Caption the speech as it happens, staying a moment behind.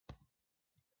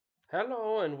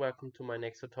Hello and welcome to my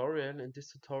next tutorial. In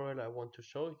this tutorial I want to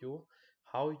show you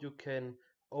how you can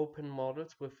open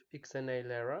models with XNA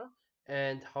Lara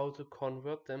and how to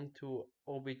convert them to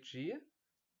OBJ.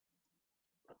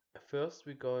 First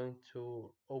we're going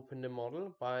to open the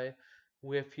model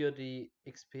we have here the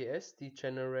XPS, the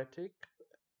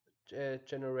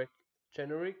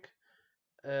generic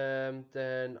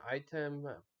then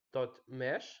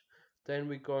item.mesh. Then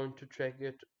we're going to drag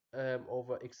it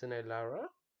over XNA Lara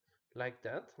like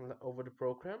that over the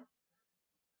program.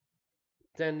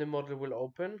 Then the model will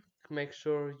open. Make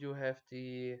sure you have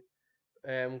the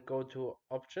go to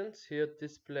options here,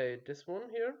 display this one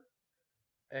here,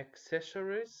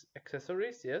 accessories,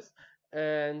 yes,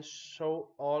 and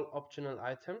show all optional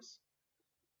items.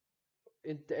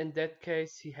 In that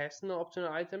case he has no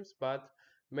optional items, but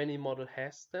many model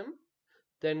has them.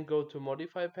 Then go to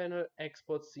modify panel,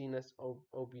 export scene as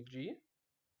OBJ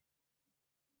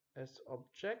as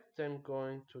object, then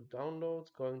going to downloads,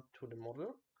 going to the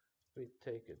model, we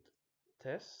take it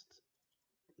test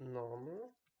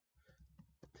normal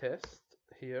test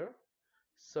here.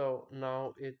 So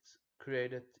now it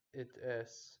created it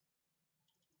as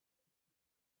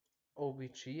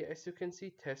OBJ, as you can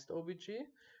see, test OBJ.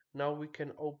 Now we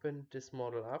can open this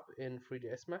model up in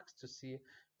 3ds Max to see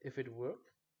if it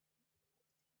worked.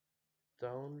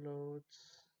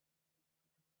 Downloads,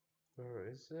 where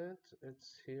is it?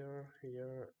 It's here,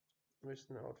 with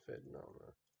an outfit now.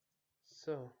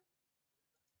 So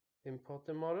import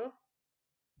the model.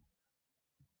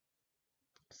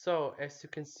 So as you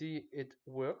can see, it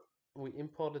worked. We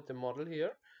imported the model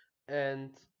here,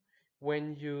 and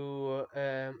when you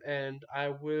and I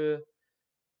will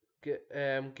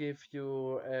give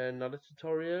you another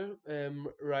tutorial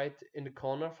right in the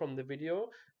corner from the video,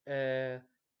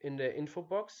 in the info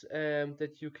box,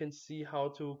 that you can see how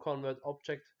to convert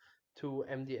object to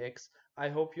MDX. I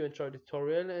hope you enjoyed the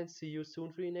tutorial and see you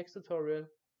soon for the next tutorial.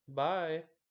 Bye.